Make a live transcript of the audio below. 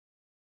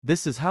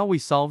This is how we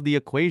solve the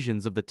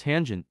equations of the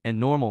tangent and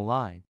normal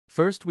line.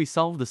 First, we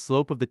solve the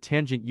slope of the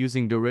tangent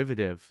using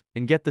derivative,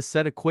 and get the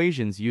set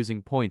equations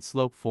using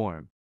point-slope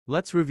form.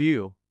 Let's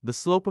review. The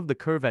slope of the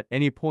curve at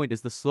any point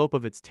is the slope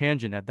of its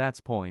tangent at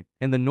that point,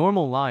 and the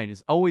normal line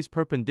is always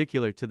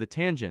perpendicular to the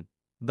tangent.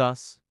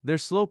 Thus, their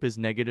slope is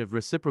negative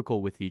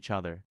reciprocal with each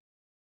other.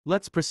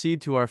 Let's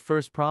proceed to our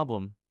first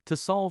problem, to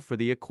solve for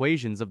the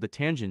equations of the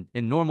tangent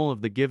and normal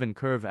of the given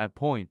curve at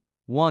point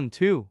 1,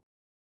 2.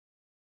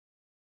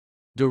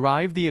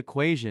 Derive the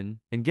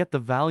equation and get the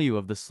value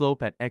of the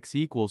slope at x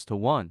equals to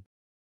 1.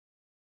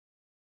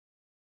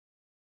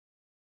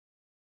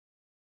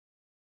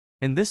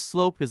 And this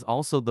slope is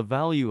also the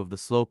value of the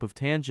slope of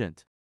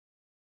tangent.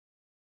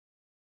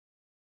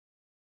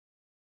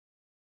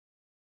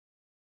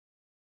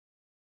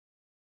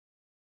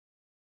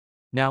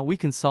 Now we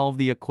can solve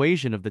the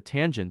equation of the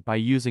tangent by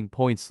using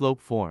point-slope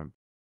form.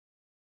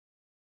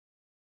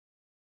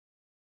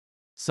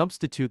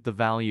 Substitute the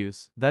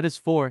values, that is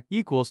 4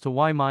 equals to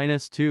y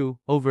minus 2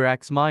 over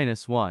x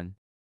minus 1.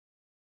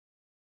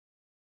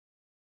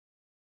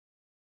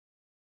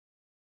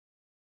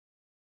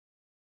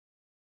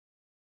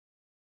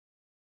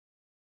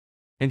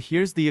 And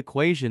here's the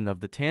equation of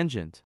the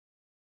tangent.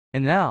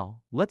 And now,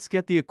 let's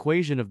get the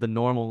equation of the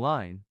normal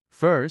line.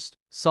 First,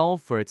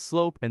 solve for its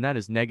slope, and that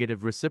is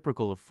negative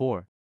reciprocal of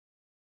 4.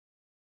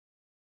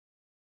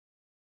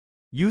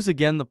 Use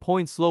again the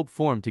point-slope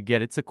form to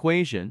get its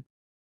equation.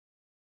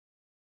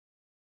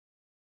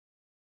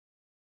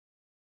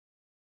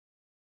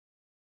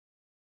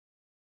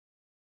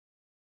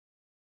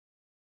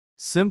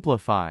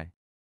 Simplify.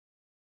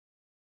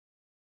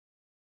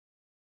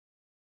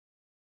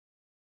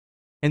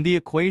 And the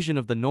equation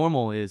of the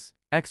normal is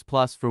x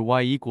plus for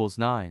y equals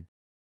 9.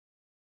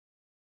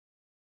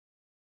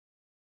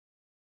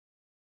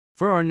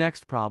 For our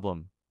next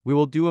problem, we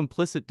will do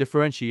implicit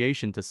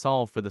differentiation to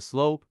solve for the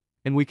slope,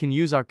 and we can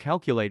use our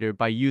calculator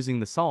by using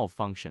the solve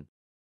function.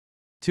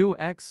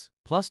 2x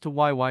plus to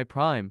y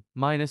prime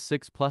minus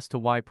 6 plus to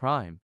y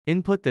prime.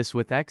 Input this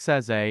with x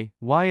as a,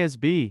 y as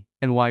b,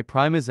 and y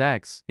prime as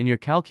x in your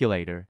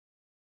calculator.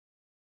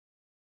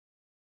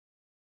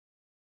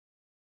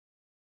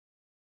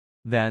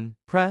 Then,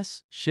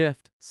 press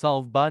Shift,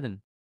 Solve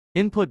button.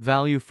 Input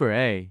value for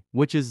a,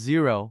 which is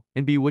 0,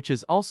 and b, which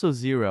is also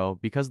 0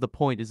 because the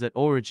point is at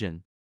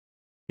origin.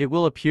 It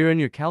will appear in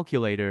your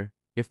calculator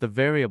if the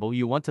variable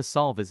you want to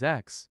solve is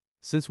x.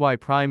 Since y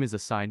prime is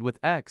assigned with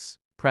x,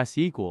 press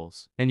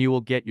equals, and you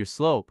will get your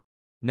slope.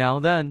 Now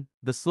then,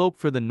 the slope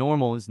for the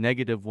normal is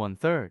negative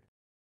 1/3.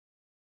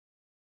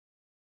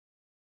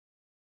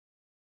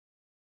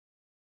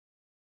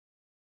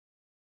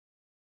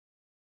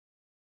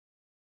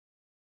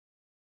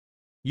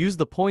 Use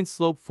the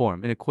point-slope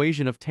form. An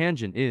equation of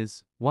tangent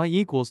is y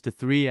equals to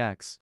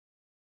 3x.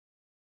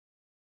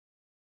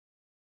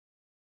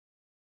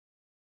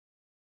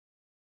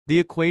 The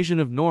equation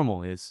of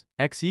normal is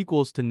x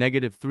equals to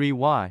negative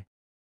 3y.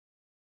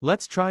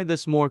 Let's try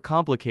this more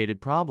complicated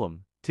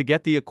problem to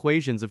get the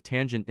equations of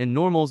tangent and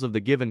normals of the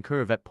given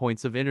curve at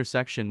points of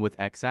intersection with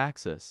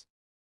x-axis.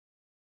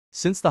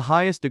 Since the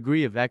highest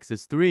degree of x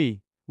is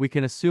 3, we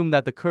can assume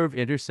that the curve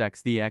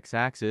intersects the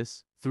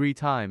x-axis 3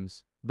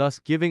 times, thus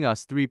giving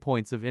us 3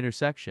 points of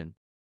intersection.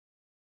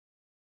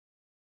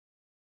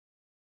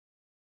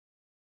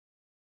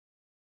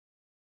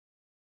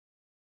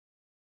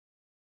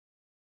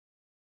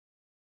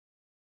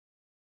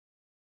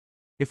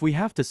 If we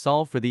have to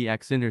solve for the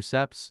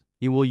x-intercepts,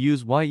 we will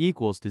use y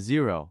equals to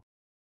 0.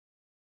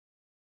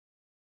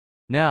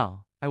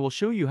 Now, I will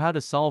show you how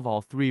to solve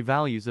all 3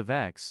 values of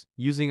x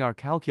using our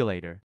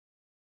calculator.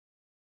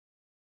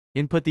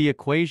 Input the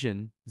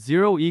equation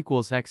 0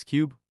 equals x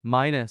cubed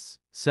minus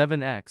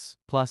 7x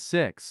plus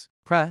 6.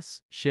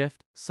 Press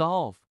Shift,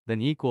 Solve,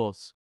 then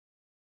equals.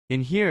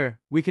 In here,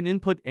 we can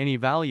input any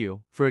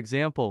value. For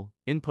example,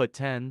 input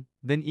 10,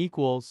 then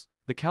equals.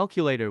 The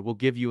calculator will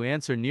give you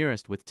answer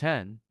nearest with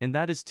 10, and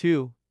that is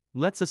 2.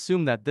 Let's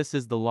assume that this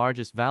is the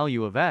largest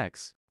value of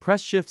x.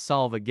 Press Shift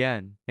Solve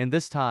again, and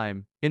this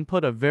time,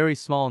 input a very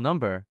small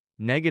number,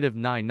 negative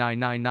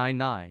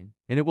 99999,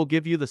 and it will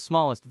give you the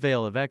smallest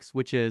value of x,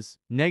 which is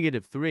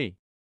negative 3.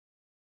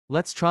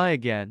 Let's try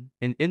again,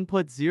 and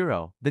input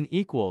 0, then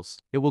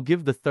equals. It will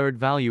give the third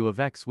value of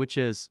x, which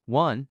is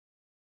 1.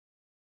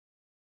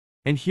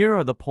 And here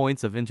are the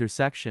points of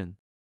intersection.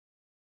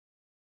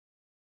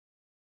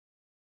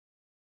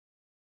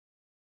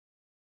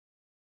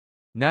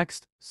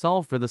 Next,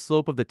 solve for the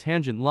slope of the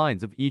tangent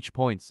lines of each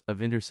points of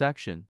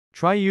intersection.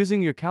 Try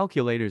using your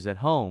calculators at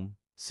home,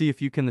 see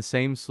if you can the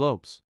same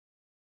slopes.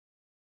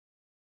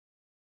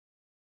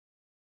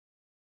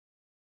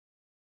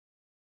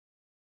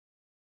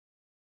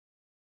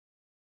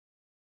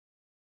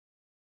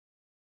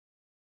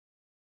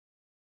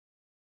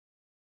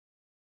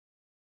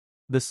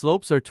 The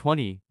slopes are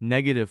 20,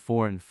 negative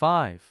 4 and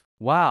 5.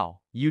 Wow,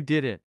 you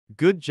did it.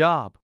 Good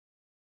job.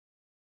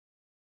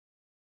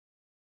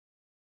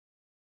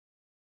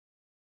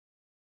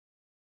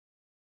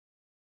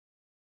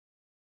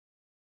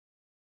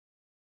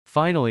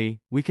 Finally,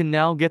 we can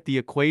now get the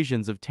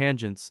equations of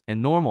tangents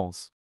and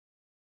normals.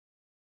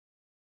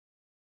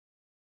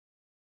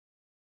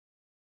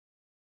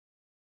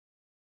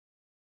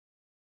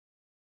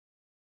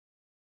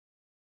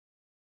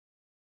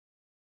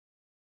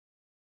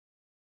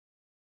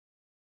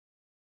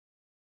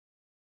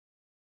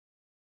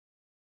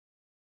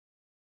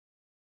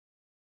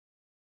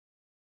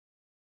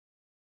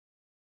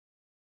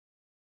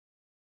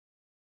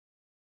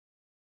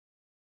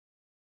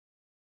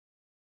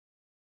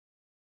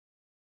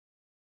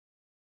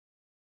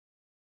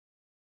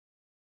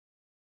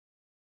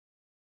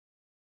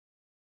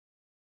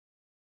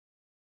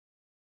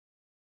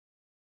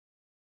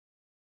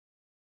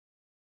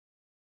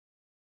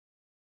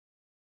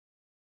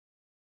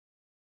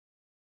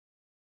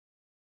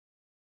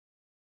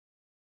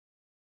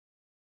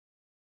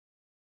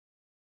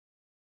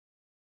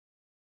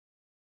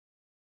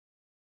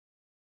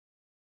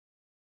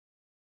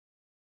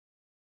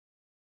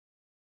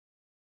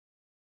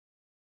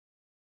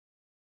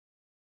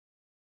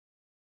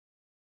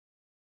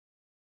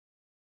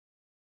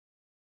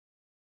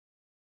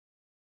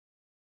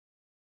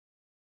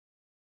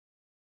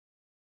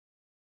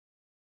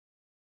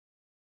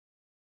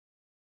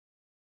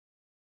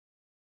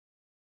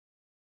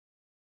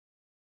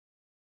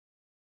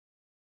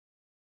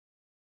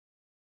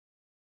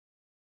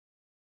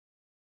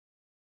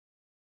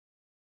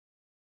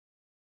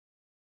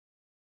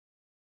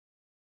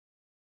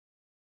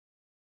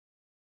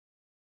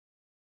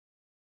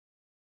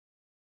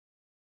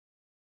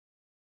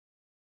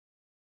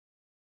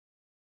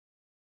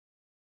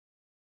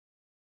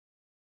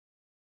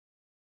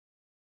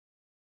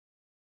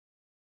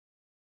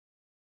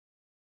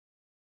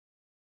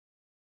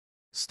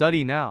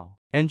 Study now,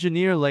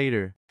 engineer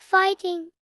later. Fighting.